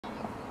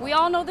We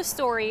all know the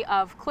story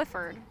of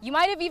Clifford. You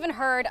might have even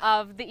heard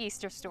of the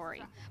Easter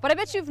story, but I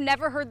bet you've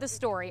never heard the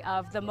story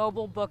of the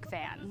mobile book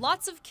van.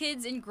 Lots of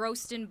kids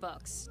engrossed in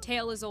books.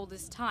 Tale as old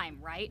as time,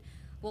 right?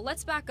 Well,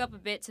 let's back up a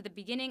bit to the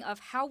beginning of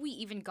how we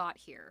even got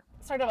here.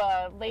 Sort of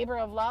a labor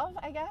of love,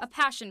 I guess. A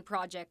passion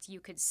project,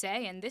 you could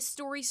say, and this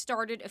story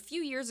started a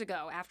few years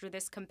ago after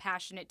this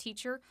compassionate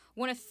teacher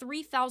won a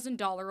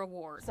 $3,000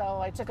 award. So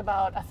I took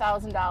about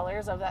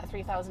 $1,000 of that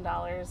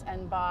 $3,000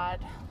 and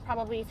bought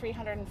probably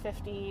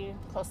 350,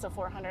 close to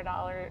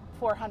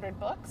 400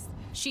 books.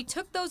 She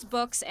took those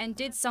books and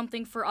did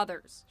something for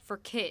others, for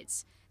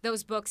kids.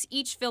 Those books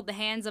each filled the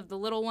hands of the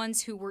little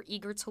ones who were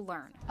eager to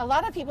learn. A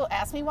lot of people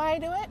ask me why I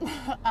do it.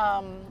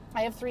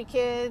 I have 3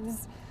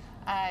 kids.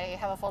 I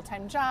have a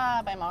full-time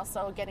job. I'm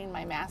also getting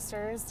my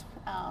master's.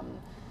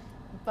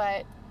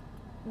 But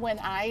when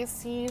I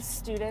see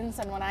students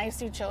and when I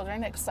see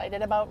children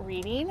excited about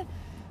reading,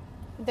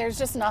 there's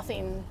just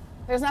nothing.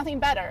 There's nothing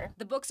better.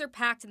 The books are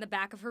packed in the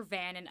back of her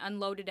van and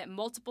unloaded at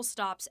multiple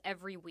stops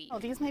every week. Oh,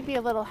 these might be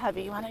a little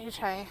heavy. Why don't you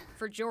try?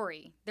 For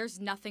Jory, there's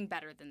nothing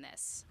better than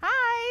this.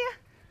 Hi!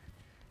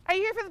 Are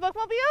you here for the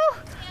Bookmobile?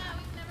 Yeah,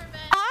 we've never been.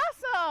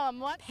 Awesome!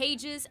 What?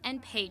 Pages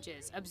and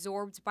pages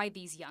absorbed by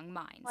these young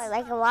minds. I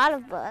like a lot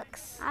of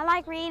books. I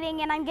like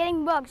reading and I'm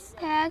getting books.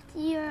 Packed,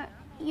 you're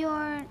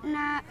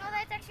not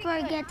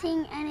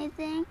forgetting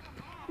anything.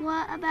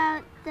 What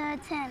about the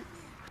 10th?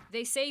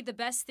 They say the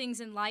best things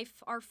in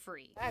life are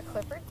free.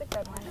 Clifford's a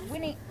good one.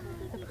 Winnie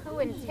the Pooh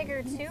and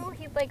Tigger too.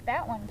 He'd like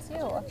that one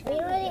too. We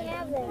already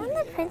have them. I'm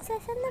the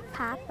Princess and the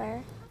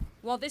Pauper.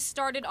 While this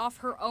started off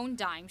her own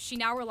dime, she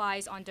now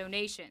relies on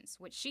donations,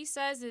 which she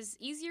says is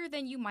easier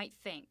than you might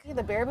think.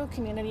 The Baraboo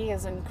community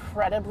is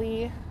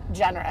incredibly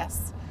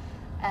generous,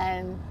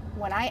 and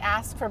when I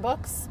ask for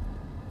books,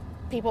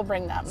 people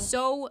bring them.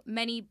 So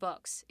many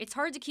books. It's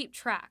hard to keep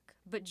track,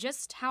 but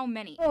just how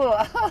many?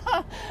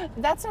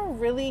 That's a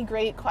really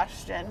great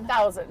question.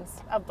 Thousands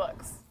of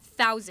books.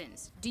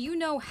 Thousands. Do you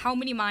know how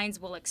many minds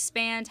will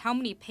expand, how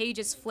many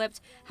pages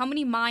flipped, how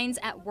many minds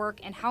at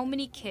work, and how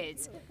many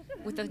kids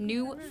with a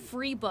new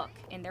free book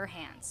in their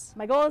hands?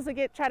 My goal is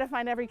to try to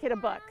find every kid a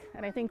book,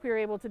 and I think we were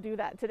able to do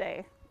that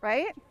today,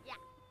 right? Yeah.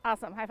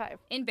 Awesome. High five.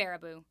 In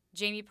Baraboo,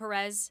 Jamie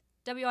Perez,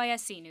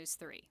 WISC News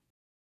 3.